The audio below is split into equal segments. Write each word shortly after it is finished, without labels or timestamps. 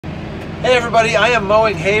Hey everybody, I am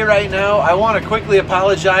mowing hay right now. I want to quickly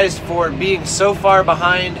apologize for being so far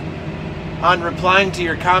behind on replying to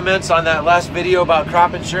your comments on that last video about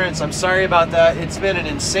crop insurance. I'm sorry about that. It's been an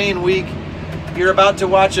insane week. You're about to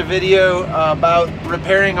watch a video about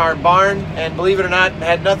repairing our barn, and believe it or not, it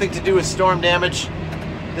had nothing to do with storm damage.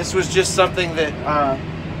 This was just something that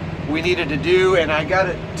we needed to do, and I got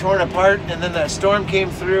it torn apart, and then that storm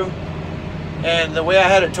came through, and the way I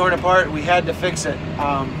had it torn apart, we had to fix it.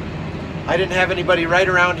 I didn't have anybody right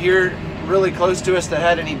around here really close to us that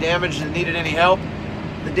had any damage that needed any help.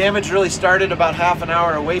 The damage really started about half an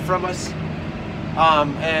hour away from us.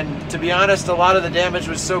 And to be honest, a lot of the damage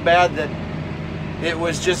was so bad that it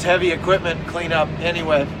was just heavy equipment cleanup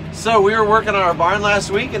anyway. So we were working on our barn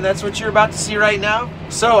last week, and that's what you're about to see right now.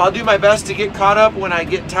 So I'll do my best to get caught up when I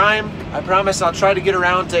get time. I promise I'll try to get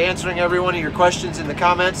around to answering every one of your questions in the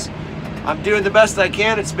comments. I'm doing the best I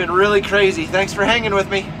can. It's been really crazy. Thanks for hanging with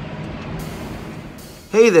me.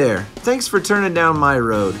 Hey there, thanks for turning down my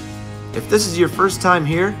road. If this is your first time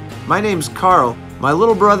here, my name's Carl. My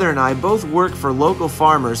little brother and I both work for local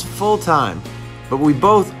farmers full-time, but we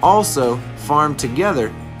both also farm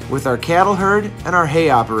together with our cattle herd and our hay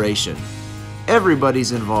operation.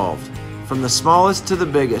 Everybody's involved, from the smallest to the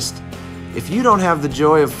biggest. If you don't have the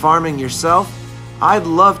joy of farming yourself, I'd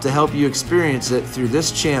love to help you experience it through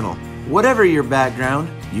this channel. Whatever your background,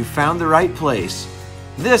 you found the right place.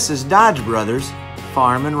 This is Dodge Brothers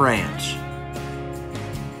Farm and Ranch.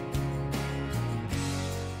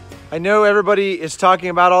 I know everybody is talking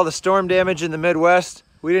about all the storm damage in the Midwest.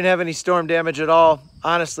 We didn't have any storm damage at all.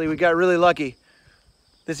 Honestly, we got really lucky.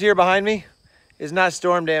 This here behind me is not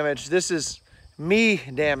storm damage. This is me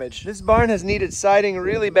damage. This barn has needed siding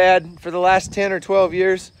really bad for the last 10 or 12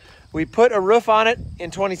 years. We put a roof on it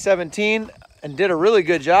in 2017 and did a really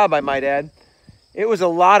good job, I might add. It was a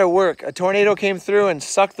lot of work. A tornado came through and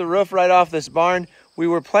sucked the roof right off this barn. We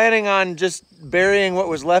were planning on just burying what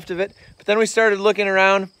was left of it, but then we started looking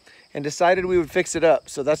around and decided we would fix it up.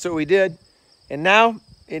 So that's what we did. And now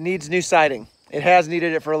it needs new siding. It has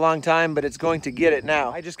needed it for a long time, but it's going to get it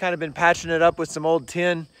now. I just kind of been patching it up with some old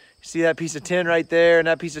tin. You see that piece of tin right there and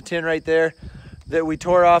that piece of tin right there that we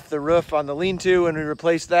tore off the roof on the lean-to, and we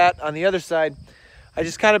replaced that on the other side. I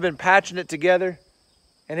just kind of been patching it together,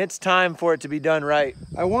 and it's time for it to be done right.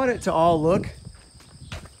 I want it to all look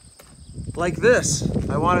like this.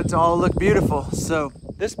 I want it to all look beautiful. So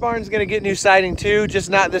this barn's gonna get new siding too, just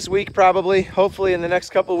not this week probably, hopefully in the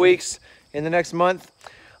next couple weeks, in the next month.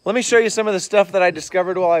 Let me show you some of the stuff that I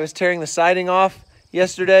discovered while I was tearing the siding off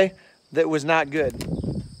yesterday that was not good.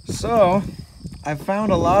 So I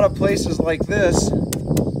found a lot of places like this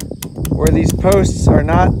where these posts are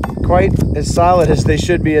not quite as solid as they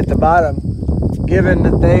should be at the bottom, given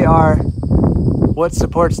that they are what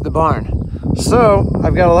supports the barn. So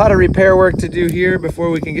I've got a lot of repair work to do here before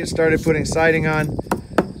we can get started putting siding on,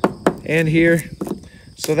 and here.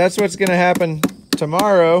 So that's what's gonna happen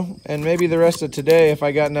tomorrow and maybe the rest of today if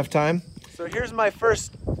I got enough time. So here's my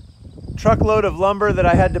first truckload of lumber that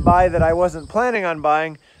I had to buy that I wasn't planning on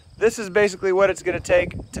buying. This is basically what it's gonna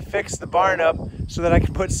take to fix the barn up so that I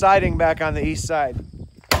can put siding back on the east side.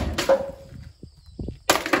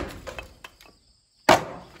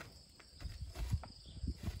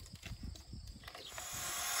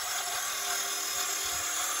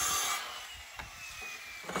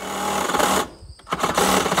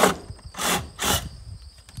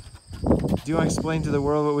 Do you want to explain to the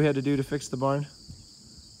world what we had to do to fix the barn?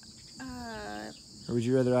 Or would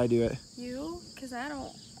you rather I do it? You? Because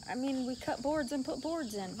I mean, we cut boards and put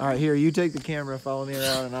boards in. All right, here, you take the camera, follow me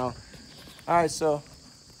around, and All right, so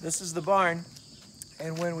this is the barn.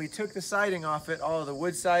 And when we took the siding off it, all of the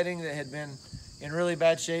wood siding that had been in really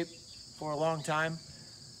bad shape for a long time,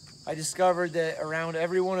 I discovered that around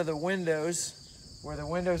every one of the windows, where the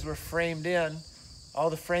windows were framed in, all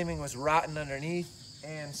the framing was rotten underneath.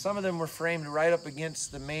 And some of them were framed right up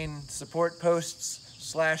against the main support posts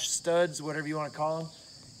slash studs, whatever you want to call them.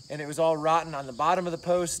 And it was all rotten on the bottom of the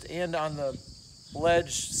post and on the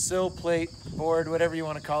ledge, sill plate, board, whatever you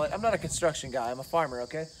want to call it. I'm not a construction guy, I'm a farmer,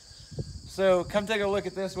 okay? So come take a look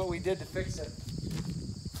at this, what we did to fix it.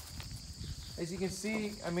 As you can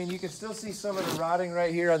see, I mean, you can still see some of the rotting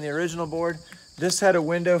right here on the original board. This had a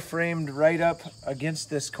window framed right up against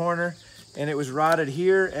this corner, and it was rotted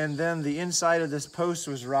here, and then the inside of this post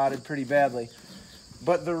was rotted pretty badly.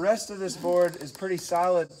 But the rest of this board is pretty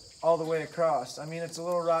solid all the way across. I mean, it's a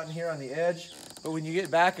little rotten here on the edge, but when you get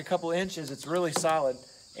back a couple inches, it's really solid.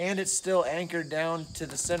 And it's still anchored down to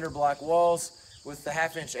the cinder block walls with the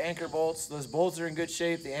 1/2-inch anchor bolts. Those bolts are in good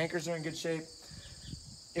shape, the anchors are in good shape.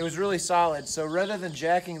 It was really solid. So rather than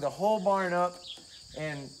jacking the whole barn up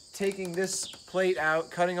and taking this plate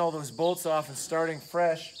out, cutting all those bolts off and starting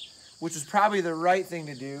fresh, which was probably the right thing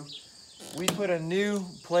to do. We put a new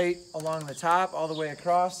plate along the top all the way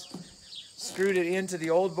across, screwed it into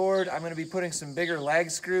the old board. I'm going to be putting some bigger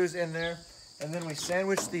lag screws in there, and then we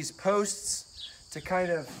sandwiched these posts to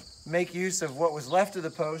kind of make use of what was left of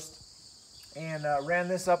the post, and ran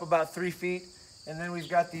this up about 3 feet. And then we've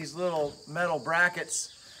got these little metal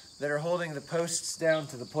brackets that are holding the posts down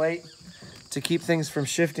to the plate to keep things from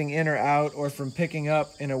shifting in or out, or from picking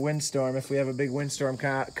up in a windstorm if we have a big windstorm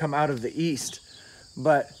come out of the east.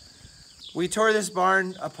 But we tore this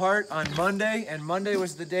barn apart on Monday, and Monday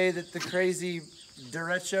was the day that the crazy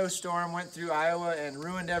derecho storm went through Iowa and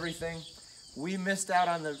ruined everything. We missed out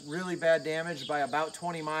on the really bad damage by about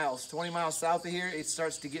 20 miles. 20 miles south of here, it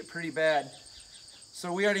starts to get pretty bad.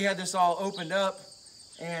 So we already had this all opened up,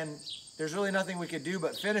 and there's really nothing we could do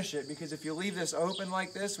but finish it, because if you leave this open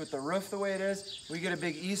like this with the roof the way it is, we get a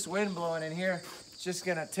big east wind blowing in here, it's just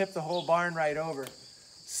gonna tip the whole barn right over.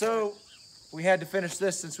 So we had to finish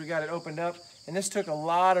this since we got it opened up, and this took a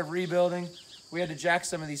lot of rebuilding. We had to jack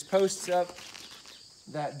some of these posts up.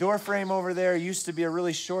 That door frame over there used to be a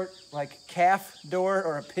really short, like calf door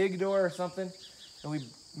or a pig door or something, and we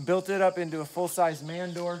built it up into a full-size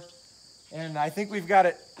man door, and I think we've got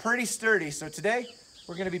it pretty sturdy. So today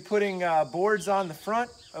we're going to be putting boards on the front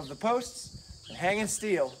of the posts and hanging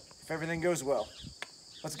steel if everything goes well.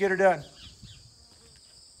 Let's get her done.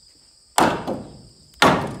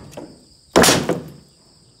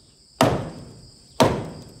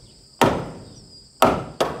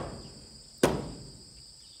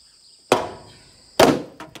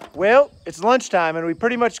 Well, it's lunchtime, and we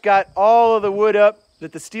pretty much got all of the wood up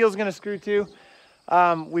that the steel's going to screw to.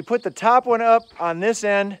 We put the top one up on this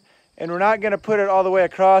end, and we're not going to put it all the way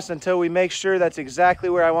across until we make sure that's exactly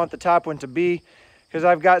where I want the top one to be, because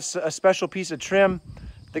I've got a special piece of trim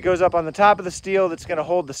that goes up on the top of the steel that's going to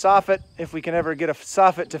hold the soffit, if we can ever get a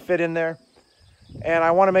soffit to fit in there. And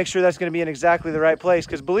I want to make sure that's going to be in exactly the right place,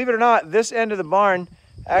 because believe it or not, this end of the barn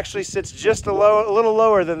actually sits just a little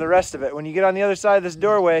lower than the rest of it. When you get on the other side of this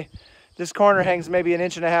doorway, this corner hangs maybe 1.5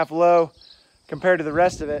 inches low compared to the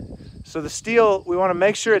rest of it. So the steel, we want to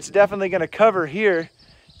make sure it's definitely going to cover here,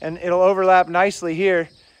 and it'll overlap nicely here,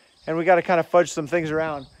 and we got to kind of fudge some things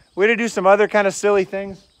around. We had to do some other kind of silly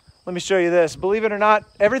things. Let me show you this. Believe it or not,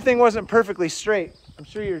 everything wasn't perfectly straight. I'm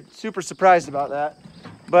sure you're super surprised about that.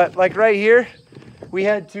 But like right here, we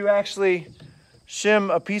had to actually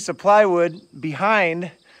shim a piece of plywood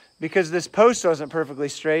behind because this post wasn't perfectly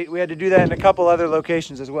straight. We had to do that in a couple other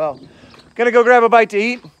locations as well. Gonna go grab a bite to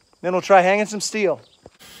eat, then we'll try hanging some steel.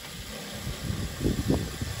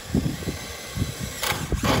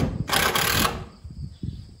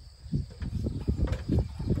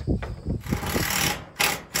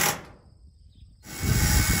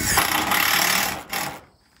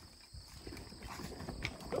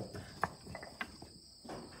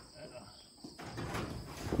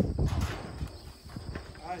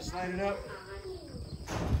 Slide it up.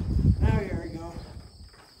 Now here we go.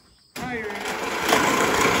 Now you're in.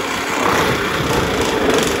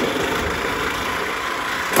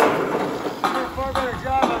 You did a far better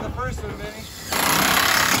job on the first one, Benny.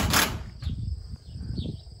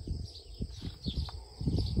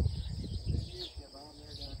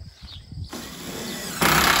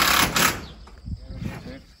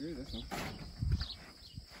 Screw this one.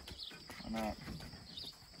 I'm out.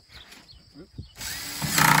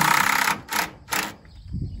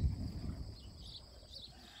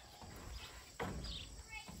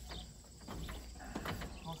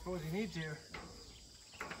 I suppose you need to.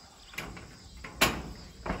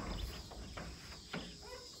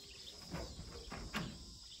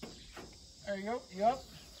 There you go. You up?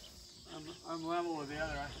 I'm level with the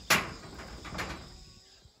other eye.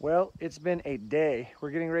 Well, it's been a day. We're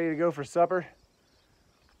getting ready to go for supper.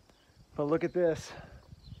 But look at this.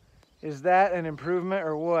 Is that an improvement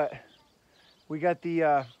or what? We got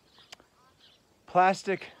the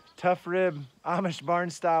plastic tough rib Amish barn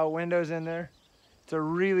style windows in there. It's a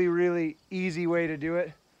really, really easy way to do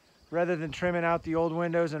it. Rather than trimming out the old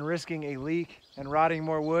windows and risking a leak and rotting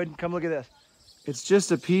more wood. Come look at this. It's just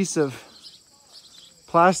a piece of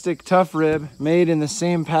plastic tough rib made in the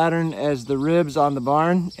same pattern as the ribs on the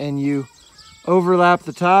barn, and you overlap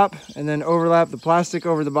the top and then overlap the plastic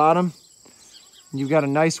over the bottom. You've got a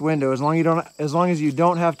nice window as long as you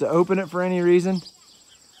don't have to open it for any reason.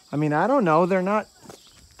 I mean, I don't know, they're not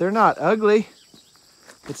ugly.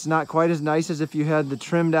 It's not quite as nice as if you had the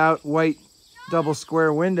trimmed out white double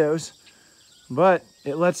square windows, but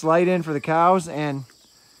it lets light in for the cows, and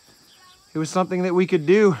it was something that we could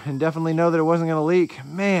do and definitely know that it wasn't going to leak.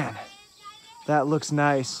 Man, That looks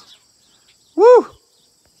nice. Woo!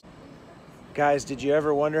 Guys, did you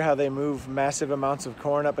ever wonder how they move massive amounts of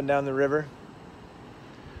corn up and down the river?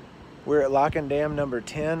 We're at Lock and Dam number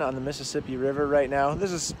 10 on the Mississippi River right now.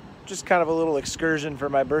 This is just kind of a little excursion for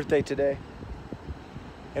my birthday today.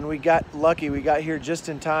 And we got lucky, we got here just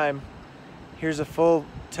in time. Here's a full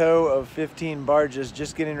tow of 15 barges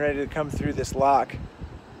just getting ready to come through this lock.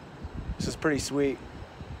 This is pretty sweet.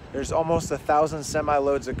 There's almost 1,000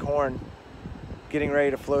 semi-loads of corn getting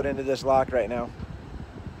ready to float into this lock right now.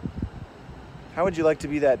 How would you like to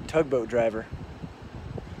be that tugboat driver?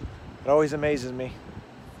 It always amazes me.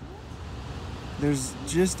 There's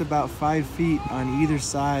just about 5 feet on either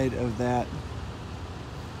side of that.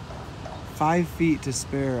 5 feet to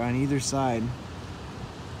spare on either side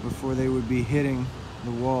before they would be hitting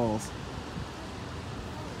the walls.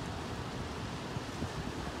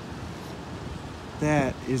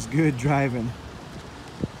 That is good driving.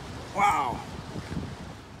 Wow.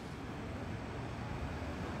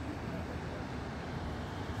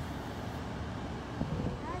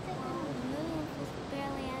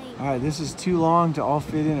 All right, this is too long to all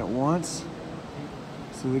fit in at once.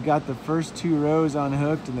 So we got the first 2 rows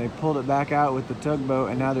unhooked and they pulled it back out with the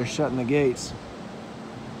tugboat and now they're shutting the gates.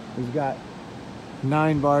 We've got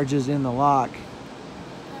 9 barges in the lock.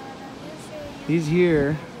 These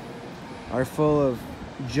here are full of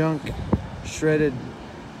junk, shredded,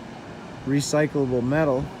 recyclable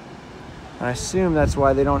metal. I assume that's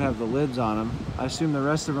why they don't have the lids on them. I assume the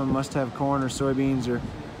rest of them must have corn or soybeans or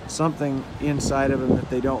something inside of them that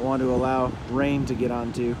they don't want to allow rain to get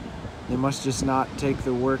onto. They must just not take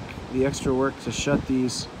the extra work to shut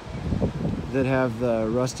these that have the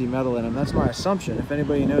rusty metal in them. That's my assumption. If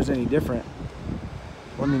anybody knows any different,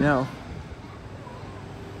 let me know.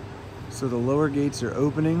 So the lower gates are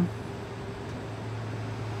opening.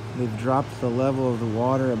 They've dropped the level of the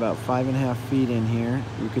water about 5.5 feet in here.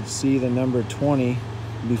 You could see the number 20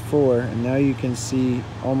 before, and now you can see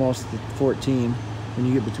almost the 14. When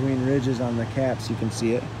you get between ridges on the caps, you can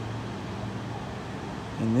see it.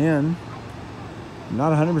 And then, I'm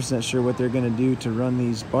not 100% sure what they're going to do to run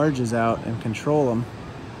these barges out and control them,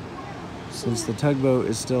 since the tugboat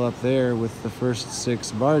is still up there with the first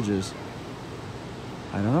 6 barges.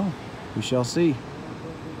 I don't know. We shall see.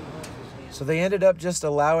 So they ended up just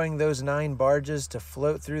allowing those 9 barges to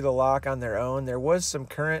float through the lock on their own. There was some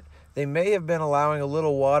current. They may have been allowing a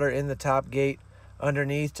little water in the top gate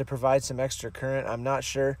underneath to provide some extra current. I'm not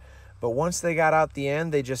sure. But once they got out the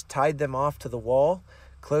end, they just tied them off to the wall,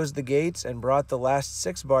 closed the gates, and brought the last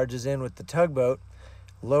 6 barges in with the tugboat,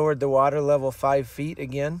 lowered the water level 5 feet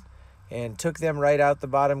again, and took them right out the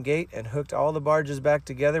bottom gate and hooked all the barges back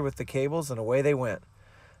together with the cables, and away they went.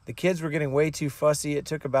 The kids were getting way too fussy. It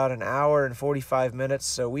took about an hour and 45 minutes,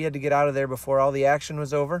 so we had to get out of there before all the action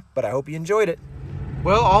was over, but I hope you enjoyed it.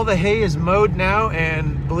 Well, all the hay is mowed now,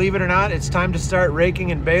 and believe it or not, it's time to start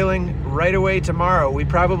raking and baling right away tomorrow. We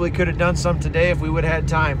probably could have done some today if we would have had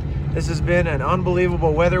time. This has been an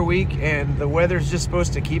unbelievable weather week, and the weather's just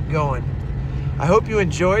supposed to keep going. I hope you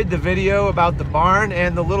enjoyed the video about the barn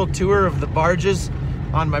and the little tour of the barges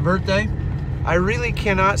on my birthday. I really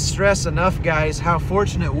cannot stress enough, guys, how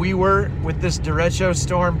fortunate we were with this derecho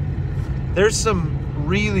storm. There's some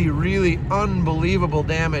really, really unbelievable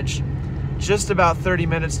damage just about 30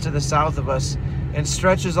 minutes to the south of us and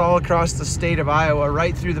stretches all across the state of Iowa,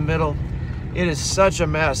 right through the middle. It is such a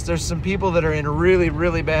mess. There's some people that are in really,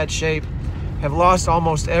 really bad shape, have lost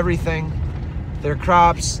almost everything. Their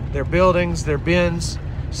crops, their buildings, their bins.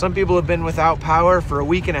 Some people have been without power for a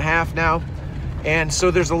week and a half now. And so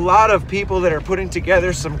there's a lot of people that are putting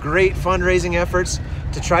together some great fundraising efforts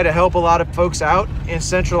to try to help a lot of folks out in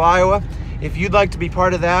central Iowa. If you'd like to be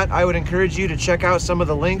part of that, I would encourage you to check out some of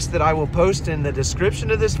the links that I will post in the description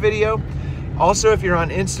of this video. Also, if you're on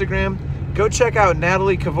Instagram, go check out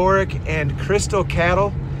Natalie Kavorik and Crystal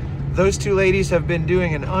Cattle. Those 2 ladies have been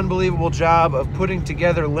doing an unbelievable job of putting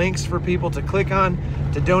together links for people to click on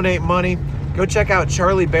to donate money. Go check out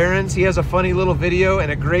Charlie Barron's. He has a funny little video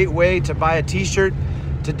and a great way to buy a t-shirt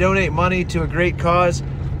to donate money to a great cause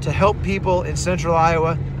to help people in central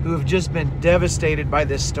Iowa who have just been devastated by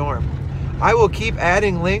this storm. I will keep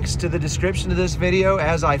adding links to the description of this video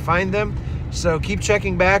as I find them, so keep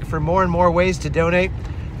checking back for more and more ways to donate.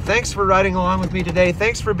 Thanks for riding along with me today.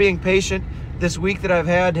 Thanks for being patient. This week that I've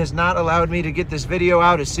had has not allowed me to get this video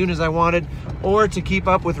out as soon as I wanted or to keep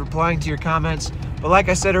up with replying to your comments. But like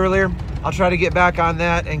I said earlier, I'll try to get back on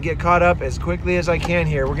that and get caught up as quickly as I can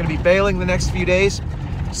here. We're going to be bailing the next few days,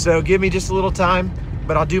 so give me just a little time,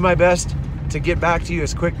 but I'll do my best to get back to you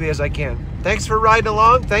as quickly as I can. Thanks for riding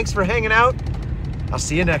along. Thanks for hanging out. I'll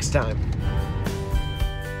see you next time.